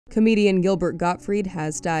Comedian Gilbert Gottfried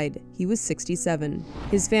has died. He was 67.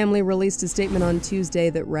 His family released a statement on Tuesday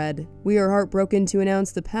that read, "We are heartbroken to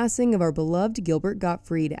announce the passing of our beloved Gilbert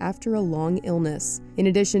Gottfried after a long illness. In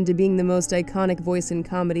addition to being the most iconic voice in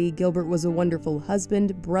comedy, Gilbert was a wonderful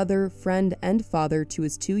husband, brother, friend, and father to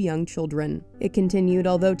his 2 young children." It continued,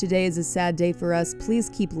 "Although today is a sad day for us, please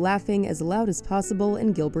keep laughing as loud as possible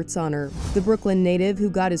in Gilbert's honor." The Brooklyn native, who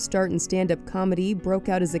got his start in stand-up comedy, broke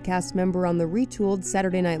out as a cast member on the retooled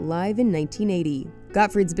Saturday Night Live in 1980.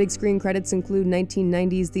 Gottfried's big screen credits include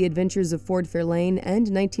 1990's The Adventures of Ford Fairlane and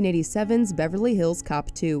 1987's Beverly Hills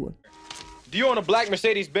Cop 2. Do you own a black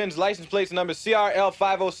Mercedes-Benz license plate number CRL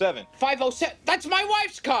 507? 507? That's my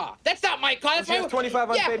wife's car. That's not my car. That's my 25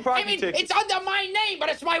 unpaid parking tickets. It's under my name, but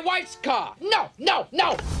it's my wife's car. No, no,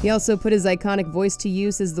 no. He also put his iconic voice to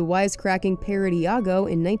use as the wisecracking parody Iago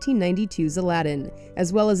in 1992's Aladdin,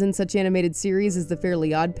 as well as in such animated series as The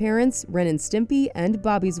Fairly Odd Parents, Ren and Stimpy, and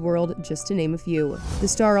Bobby's World, just to name a few. The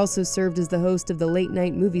star also served as the host of the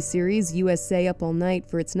late-night movie series USA Up All Night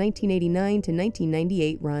for its 1989 to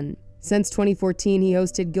 1998 run. Since 2014, he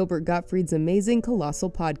hosted Gilbert Gottfried's Amazing Colossal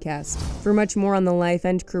podcast. For much more on the life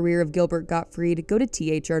and career of Gilbert Gottfried, go to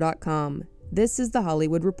THR.com. This is the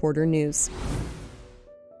Hollywood Reporter News.